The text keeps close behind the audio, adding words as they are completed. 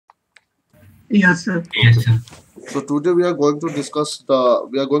Yes, sir. Yes, sir. So today we are going to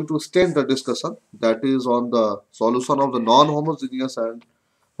extend the discussion that is on the solution of the non-homogeneous and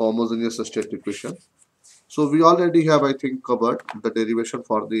homogeneous state equation. So we already have, I think, covered the derivation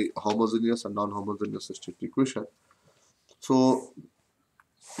for the homogeneous and non-homogeneous state equation. So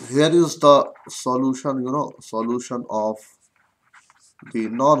here is the solution, solution of the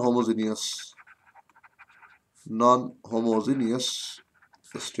non-homogeneous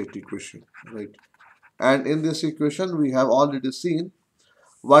state equation, right? And in this equation, we have already seen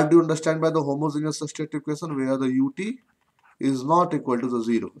what do you understand by the homogeneous state equation, where the ut is not equal to the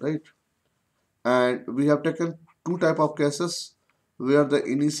 0, right? And we have taken two type of cases where the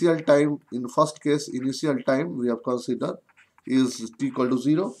initial time, in first case, initial time we have considered is t equal to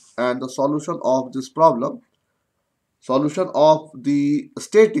 0, and the solution of this problem, solution of the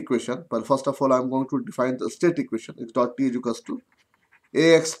state equation. But first of all, I'm going to define the state equation. X dot t is equals to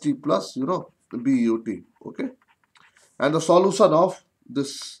axt plus but. Okay, and the solution of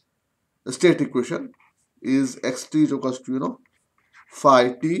this state equation is xt is equals to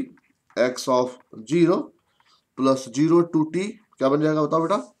phi t x of 0 plus 0 to t. क्या बन जाएगा बताओ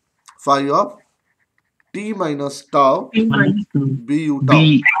बेटा? Phi of t minus tau bu tau.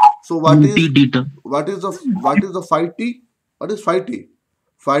 So what is the phi t? What is phi t?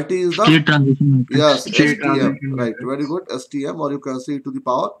 Phi t is the State transition matrix. yes State STM, transition right? matrix. Very good, STM, or you can say to the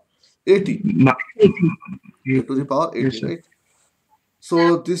power 80, to the power 80, Yes, sir. right?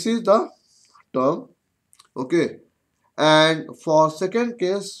 So this is the term, okay. And for second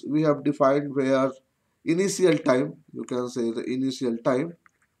case, we have defined where initial time, you can say the initial time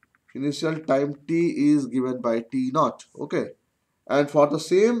t is given by t naught, okay. And for the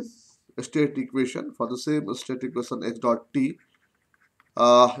same state equation, x dot t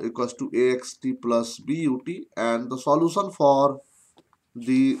equals to axt plus but, and the solution for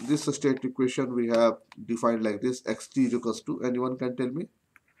this state equation we have defined like this: xt is equals to, anyone can tell me,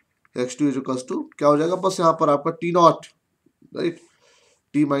 x2 is equals to क्या हो जाएगा? बस यहाँ पर आपका t naught, right,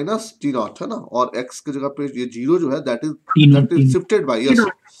 t minus t naught है ना, और x की जगह पे ये जीरो जो है that is shifted bye, yes,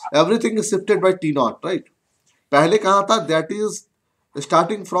 everything is shifted bye t naught, right. पहले कहाँ था? That is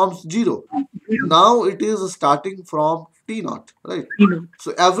starting from 0. Now it is starting from t naught, right?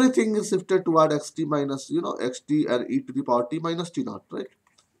 So everything is shifted toward xt minus xt and e to the power t minus t naught, right?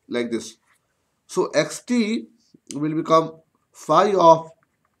 Like this. So xt will become phi of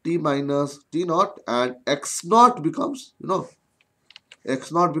t minus t naught, and x naught becomes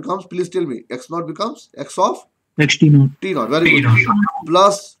x naught becomes, please tell me, x naught becomes x of Xt naught. t naught, very good,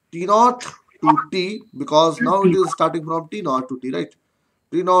 plus t naught to t, because now it is starting from t naught to t, right?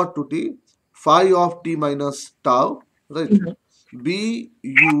 T naught to t, phi of t minus tau, right? b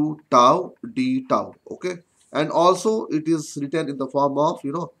u tau d tau, okay. And also it is written in the form of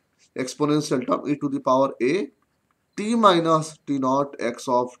exponential term e to the power a t minus t naught x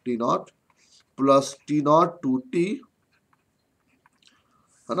of t naught plus t naught to t,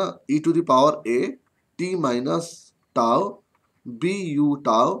 है ना, e to the power a t minus tau b u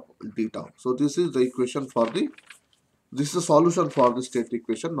tau d tau. So this is the equation for the, this is the solution for the state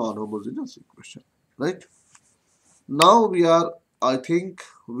equation, non-homogeneous equation, right? Now we are, I think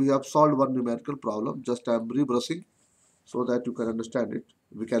we have solved one numerical problem. Just I am rebrushing so that you can understand it.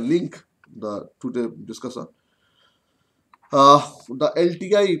 We can link the today discussion. The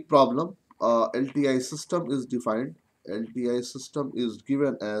LTI problem, LTI system is defined. LTI system is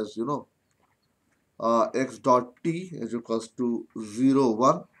given as x dot t is equals to 0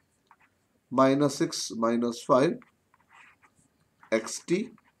 1 minus 6 minus 5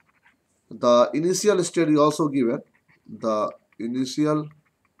 xt. The initial state is also given. The initial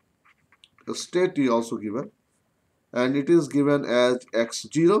state is also given, and it is given as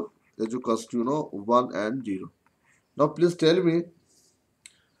x0 is equals to 1 and 0. Now please tell me,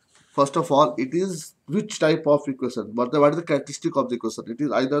 first of all, it is which type of equation? What is the characteristic of the equation? It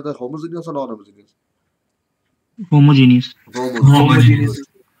is either the homogeneous or non-homogeneous? Homogeneous. Homogeneous.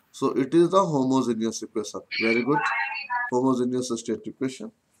 So it is the homogeneous equation. Very good. Homogeneous state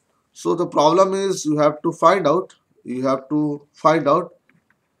equation. So the problem is you have to find out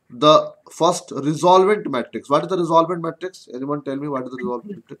the first resolvent matrix. What is the resolvent matrix? Anyone tell me what is the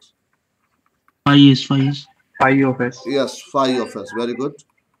resolvent matrix? Phi is. Phi of s. Yes, phi of s. Very good.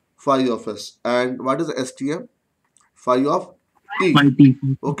 Phi of s. And what is the STM? Phi of t. Phi t.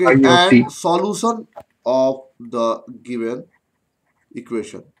 Okay. Phi of And t. solution of the given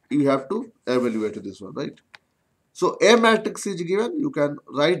equation. You have to evaluate this one, right? So a matrix is given. You can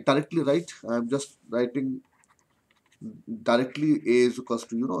directly write. I am just writing directly. A is equals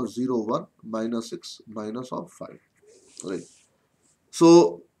to 0 1 minus 6 minus of 5, right?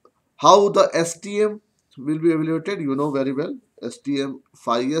 So How the STM will be evaluated, you know very well. STM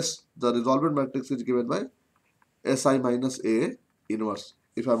phi S, the resolvent matrix is given by Si minus A inverse,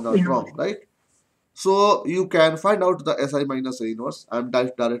 if I'm not wrong, right? So you can find out the Si minus A inverse. I'm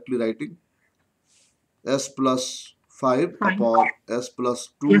directly writing S plus 5 upon S plus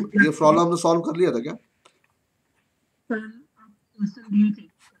 2. ये problem हमने solve कर लिया था क्या?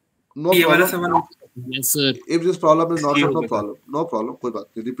 No ये वाला problem. सवाल Yes, sir. If this problem is not ये solved, हो no गया था। problem. No problem. कोई बात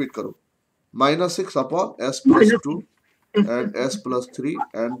नहीं. Repeat करो. Minus 6 upon S plus 2 and S plus 3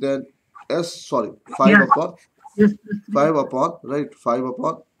 and then S, sorry, 5 upon 5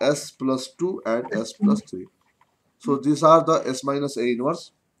 upon S plus 2 and S plus 3. So these are the S minus A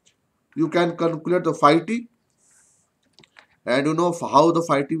inverse. You can calculate the phi t, and you know how the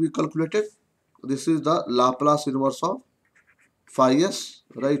phi t we calculated. This is the Laplace inverse of phi s,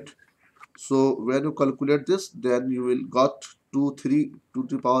 right? So when you calculate this, then you will got 3 to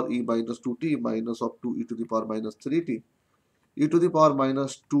the power e minus 2t minus of 2 e to the power minus 3t, e to the power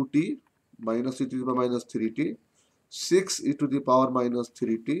minus 2t minus e to the power minus 3t, 6 e to the power minus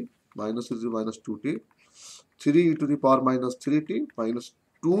 3t minus e to the minus 2t, 3 e to the power minus 3t minus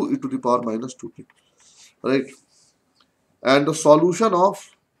 2 e to the power minus 2t, right? And the solution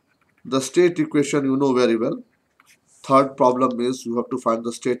of the state equation you know very well. Third problem is you have to find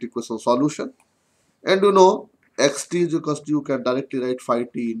the state equation solution, and you know xt is equals to, you can directly write phi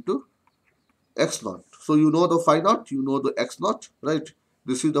t into x naught. So you know the phi naught, you know the x naught, right?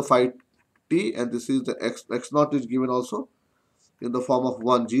 This is the phi t and this is the x naught is given also in the form of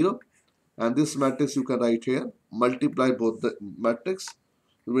 1 0, and this matrix you can write here. Multiply both the matrix,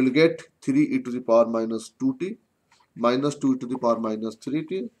 you will get 3 e to the power minus 2t minus 2 e to the power minus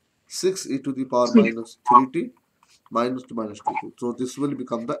 3t, 6 e to the power minus 3t minus 2 minus 2t. So this will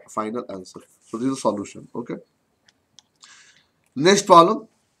become the final answer. So this is the solution. Okay. Next problem,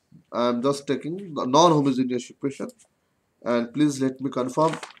 I am just taking the non-homogeneous equation, and please let me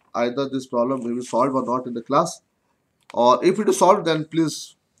confirm either this problem may be solved or not in the class, or if it is solved, then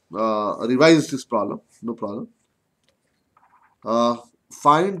please revise this problem. No problem.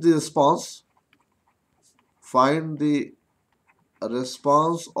 Find the response. Find the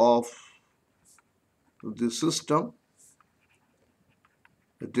response of the system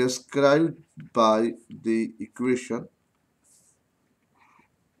described by the equation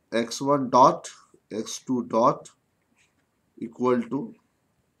x1 dot x2 dot equal to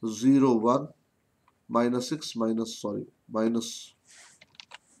 0 1 minus 6 minus, sorry, minus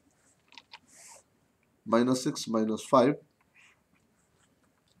 6 minus 5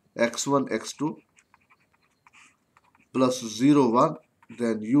 x1 x2 plus 0 1,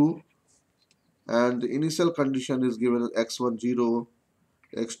 then u, and the initial condition is given as x1 0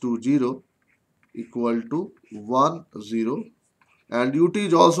 x2 0 equal to 1 0, and ut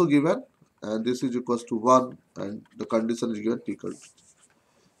is also given, and this is equals to 1, and the condition is given t equal to.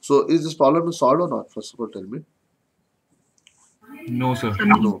 So is this problem is solved or not? First of all, tell me. No, sir.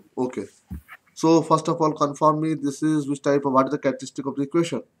 No. Okay. So first of all, confirm me, this is which type of, what is the characteristic of the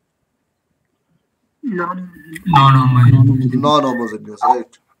equation? Non-homogeneous. Non-homogeneous,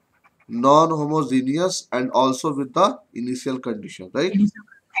 right? Non-homogeneous, and also with the initial condition, right?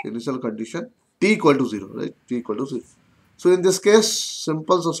 Initial condition t equal to 0, right? T equal to 0. So in this case,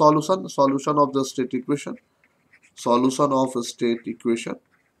 simple solution of the state equation. Solution of a state equation.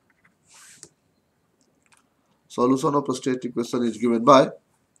 Solution of a state equation is given by,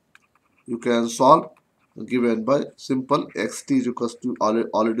 you can solve, given by simple xt is equals to,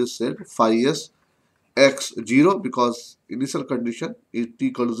 already said, phi s x 0, because initial condition is t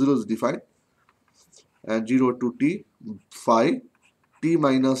equal to 0 is defined, and 0 to t phi t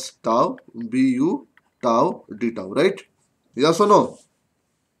minus tau bu tau d tau, right? Yes or no?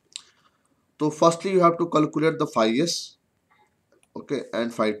 So firstly you have to calculate the phi s, okay,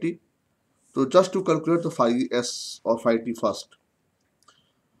 and phi t. So just to calculate the phi s or phi t first.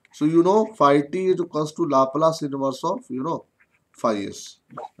 So you know phi t is equals to Laplace inverse of, you know, phi s.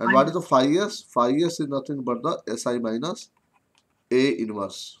 And what is the phi s? Phi s is nothing but the Si minus A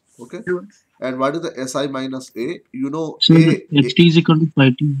inverse. Okay. And what is the Si minus A? You know, So the xt is equal to phi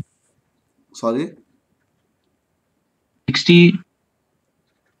t. Sorry. xt,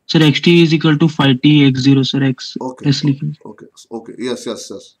 sir, xt is equal to phi t x0, sir, x. Okay. S लिखिए. Okay. Yes.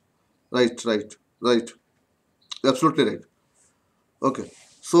 Right. Absolutely right. Okay.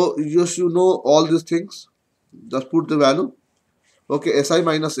 So just you know all these things. Just put the value. Okay, Si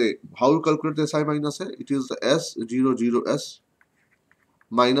minus A. How you calculate the Si minus A? It is the S00 S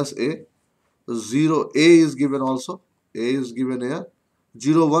minus A. 0 A is given also. A is given here.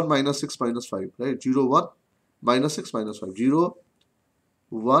 0 1 minus 6 minus 5. Right? 0 1 minus 6 minus 5. 0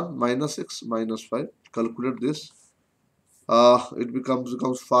 1 minus 6 minus 5. Calculate this. It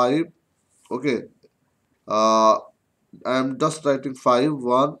becomes 5. Okay. I am just writing 5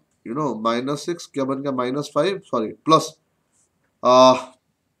 1 minus 6 क्या बन गया minus 5 sorry plus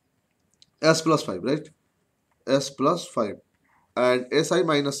s plus 5 right s plus 5 and si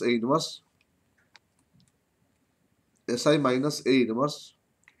minus a inverse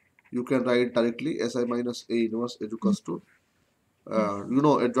you can write directly si minus a inverse is equals to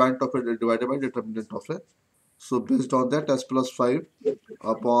adjoint of a divided by determinant of a. So based on that, s plus 5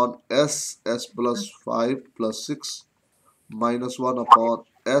 upon s plus 5 plus 6 minus 1 upon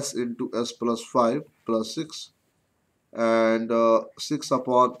s into s plus 5 plus 6 and 6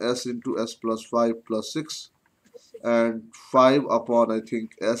 upon s into s plus 5 plus 6 and 5 upon I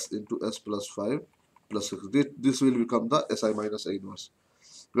think s into s plus 5 plus 6. This will become the si minus a inverse.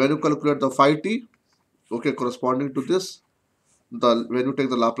 When you calculate the phi t, okay, corresponding to this, when you take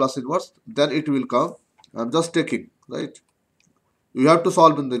the Laplace inverse, then it will come. I'm just taking, right? You have to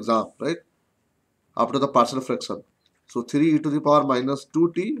solve in the exam, right? After the partial fraction. So 3 e to the power minus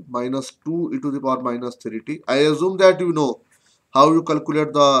 2t minus 2 e to the power minus 3t. I assume that you know how you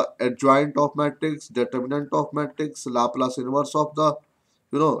calculate the adjoint of matrix, determinant of matrix, Laplace inverse of the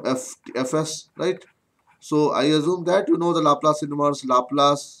fs, right? So I assume that you know the Laplace inverse,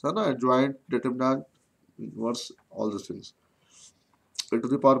 Laplace, adjoint, determinant, inverse, all these things. E to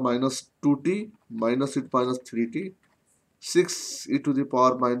the power minus 2t minus it minus 3t, 6 e to the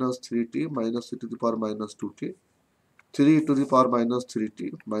power minus 3t minus e to the power minus 2t, 3 e to the power minus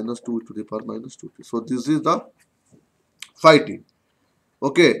 3t minus 2 e to the power minus 2t. So this is the phi t.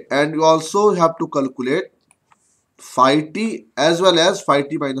 Okay, and you also have to calculate phi t as well as phi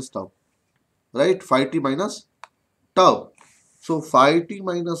t minus tau, right? Phi t minus tau. So phi t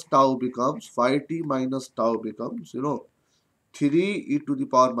minus tau becomes 3 e to the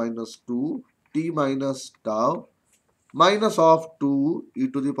power minus 2 t minus tau minus of 2 e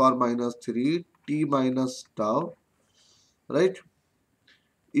to the power minus 3 t minus tau, right?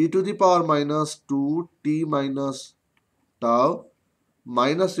 E to the power minus 2 t minus tau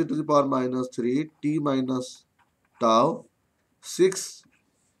minus e to the power minus 3 t minus tau 6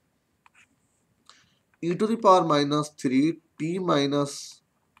 e to the power minus 3 t minus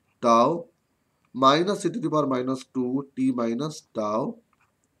tau minus e to the power minus 2 t minus tau,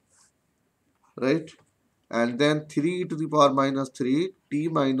 right? And then 3 e to the power minus 3 t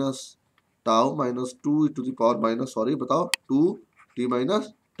minus tau minus 2 e to the power minus 2 t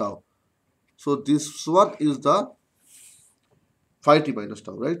minus tau. So this one is the phi t minus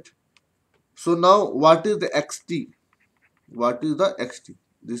tau, right? So now what is the xt? What is the xt?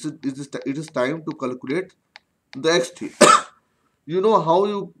 It is time to calculate the xt. You know how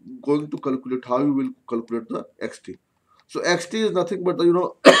you going to calculate, how you will calculate the xt. So xt is nothing but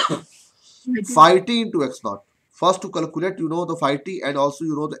the phi t into x naught. First to calculate the phi t and also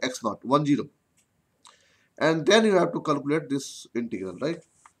the x naught 10, and then you have to calculate this integral, right?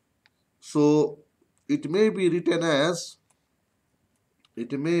 So it may be written as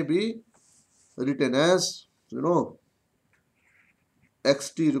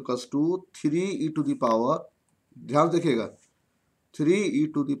xt equals to 3 e to the power, ध्यान देखिएगा, 3 e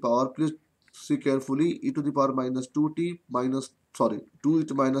to the power, please see carefully, e to the power minus 2t minus 2 e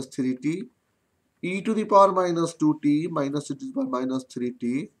to minus 3t e to the power minus 2t minus e to the power minus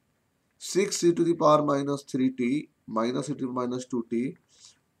 3t 6 e to the power minus 3t minus e to the minus 2t.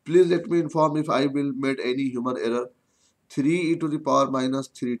 Please let me inform if I will made any human error. 3 e to the power minus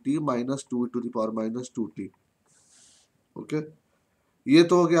 3t minus 2 e to the power minus 2t. Okay, ये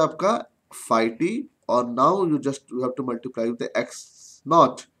तो हो गया आपका phi t, और now you have to multiply with the x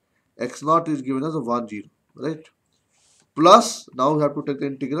naught. X naught is given as a 1 0, right? Plus now you have to take the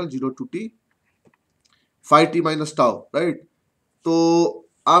integral 0 to t phi t minus tau, right? तो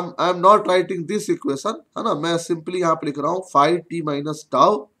I'm not writing this equation, है ना, मैं simply यहाँ पे लिख रहा हूँ phi t minus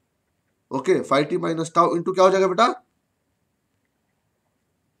tau. Okay, phi t minus tau into क्या हो जाएगा बेटा,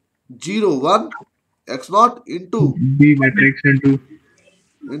 0 1 x naught into B matrix into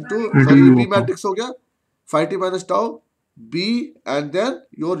sorry U b of matrix हो गया, phi t minus tau b and then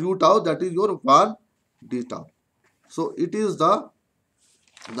your u tau, that is your 1 d tau. So it is the,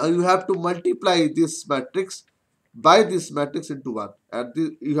 now you have to multiply this matrix by this matrix into 1 and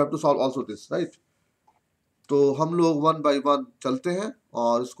you have to solve also this, right? तो हम लोग 1 by 1 चलते हैं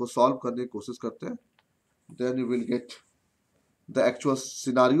और इसको solve करने की कोशिश करते हैं, then you will get the actual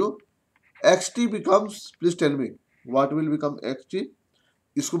scenario. xt becomes, please tell me what will become xt.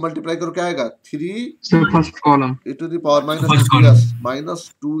 इसको मल्टीप्लाई करो क्या आएगा, 3 so first column e to the power minus First 3s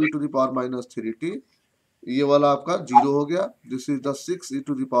minus 2 e to the power minus 3t ये वाला आपका 0 हो गया. This is the 6 e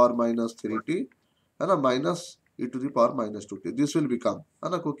to the power minus 3t, है ना, minus e to the power minus 2t. This will become, है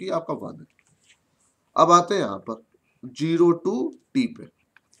ना, क्योंकि आपका 1 है. अब आते हैं यहाँ पर 0 to t पे,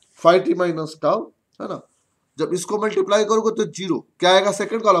 5t माइनस टाउ, है ना. जब इसको मल्टीप्लाई करोगे तो 0 क्या आएगा,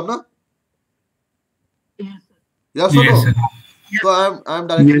 सेकंड कॉलम ना. यस और नो. Yes, sir. तो I am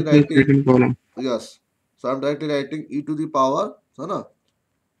directly Yes, yes, writing, second column. Yes, so I am directly writing e to the power, है ना,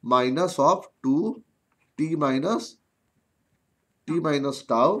 minus of 2 t minus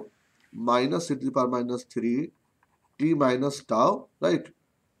tau minus e to the power minus 3 t minus tau, right,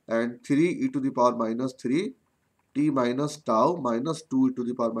 and 3 e to the power minus 3 t minus tau minus 2 e to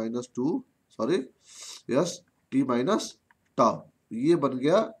the power minus 2, sorry, yes, t minus tau. ये बन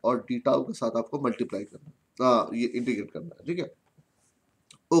गया और D tau के साथ आपको multiply करना, ये integrate करना है. ठीक है,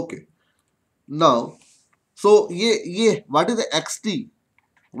 ओके. नाउ सो ये what is the XT,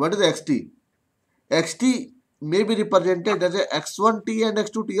 what is the XT. XT may be represented as a x1t and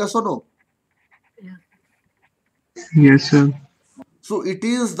x2t, yes or no? Yes, sir. So it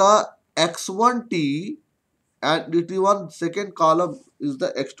is the x1t and it is one second column is the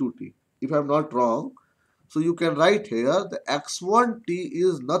x2t, if I am not wrong. So you can write here the x1t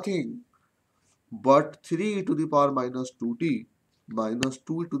is nothing but 3 e to the power minus 2t minus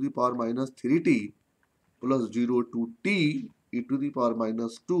 2 e to the power minus 3t plus 0 to t e to the power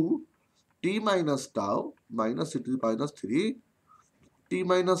minus 2 t minus tau minus e to the power minus 3 t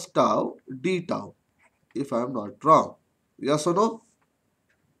minus tau d tau, if I am not wrong. Yes or no?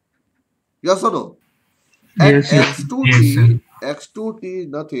 Yes or no? And Yes, yes. x2t, Yes, sir. x2t is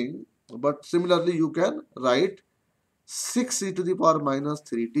nothing but similarly you can write 6 e to the power minus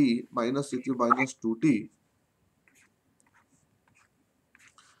 3t minus e to the minus 2t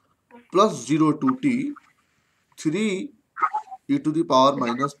plus 0 to t 3 e to the power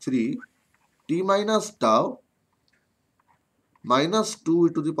minus 3 t minus tau minus 2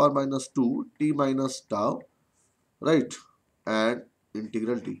 e to the power minus 2 t minus tau, right, and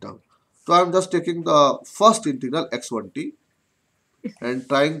integral d tau. So I am just taking the first integral x1t and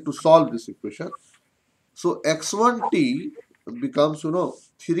trying to solve this equation. So x1t becomes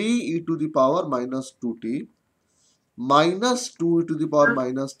 3 e to the power minus 2t minus 2 e to the power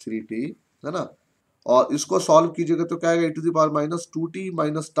minus 3t, है ना. और इसको solve कीजिएगा तो क्या आएगा, e to the power minus 2t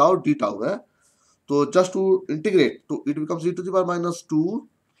minus tau d tau है. तो just to integrate तो it becomes e to the power minus 2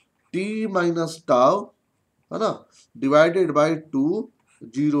 t minus tau, है ना, divided by 2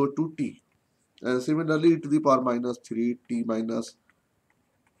 0 to t, and similarly e to the power minus 3 t minus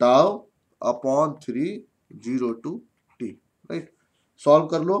tau upon 3 0 to t, right. Solve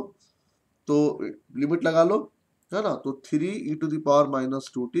कर लो तो limit लगा लो, है ना. तो 3 e to the power minus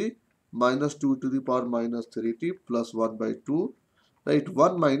 2t minus 2 to the power minus 3t plus 1 by 2, right,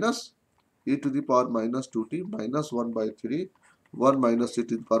 1 minus e to the power minus 2t minus 1 by 3, 1 minus e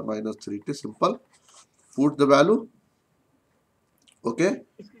to the power minus 3t. Simple. Put the value, okay,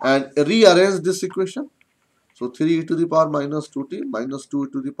 and rearrange this equation. So 3 e to the power minus 2t minus 2 e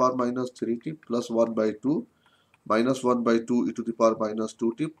to the power minus 3t plus 1 by 2 minus 1 by 2 e to the power minus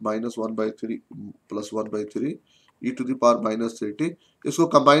 2t minus 1 by 3 plus 1 by 3 e to the power minus 3t. इसको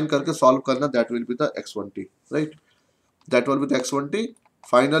combine करके solve करना, that will be the x1t, right, that will be the x1t.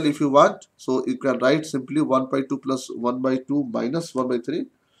 Final if you want, so you can write simply 1 by 2 plus 1 by 2 minus 1 by 3.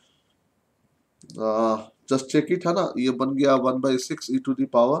 Just check it, है ना. ये बन गया 1 by 6 e to the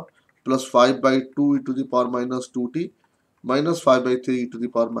power plus 5 by 2 e to the power minus 2t minus 5 by 3 e to the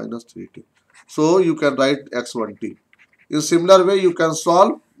power minus 3t. So you can write x1t. In similar way you can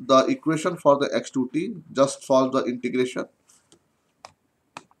solve the equation for the x2t. Just solve the integration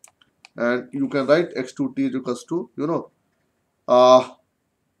and you can write x2t is equals to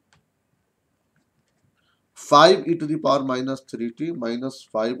 5 e to the power minus 3t minus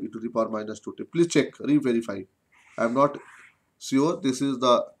 5 e to the power minus 2t. Please check, re-verify. I am not sure this is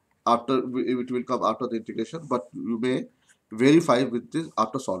the after, it will come after the integration, but you may verify with this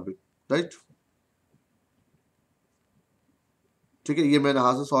after solving, right. ठीक है, ये मैंने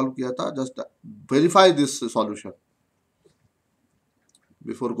हाथ से solve किया था. Just verify this solution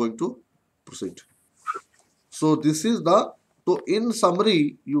before going to proceed. So this is the, तो इन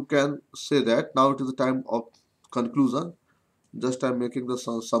summary you can say that now it is the time of conclusion. Just I am making the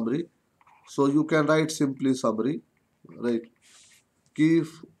summary. So you can write simply summary, right, कि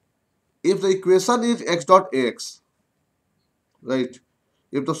if the equation is x dot ax, right,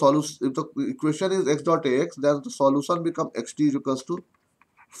 if the solution, if the equation is x dot ax, then the solution become xt is equals to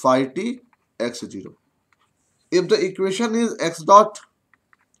phi t x0. If the equation is x dot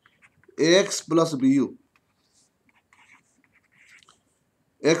ax plus bu,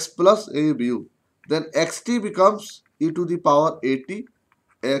 x plus a bu, then xt becomes e to the power at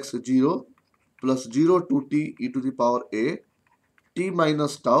x0 plus 0 to t e to the power a t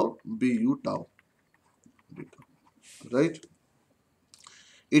minus tau bu tau, right?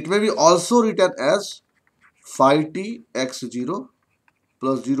 It may be also written as phi t x0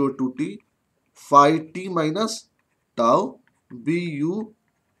 plus 0 to t phi t minus tau bu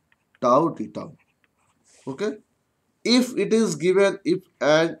tau d tau. Okay, if it is given if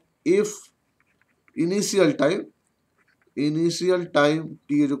initial time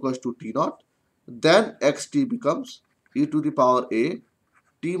t is equals to t naught, then xt becomes e to the power a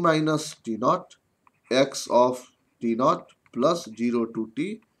t minus t naught x of t naught plus 0 to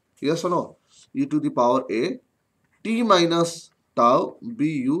t, yes or no, e to the power a t minus tau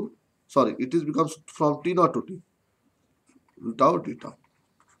bu, sorry, it is becomes from t naught to t tau d tau,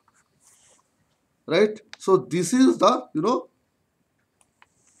 right? So this is the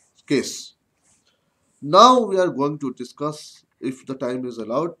case. Now we are going to discuss, if the time is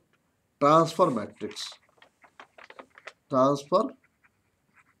allowed, transfer matrix. Transfer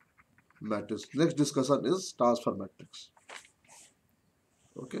matrix. Next discussion is transfer matrix.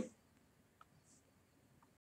 Okay.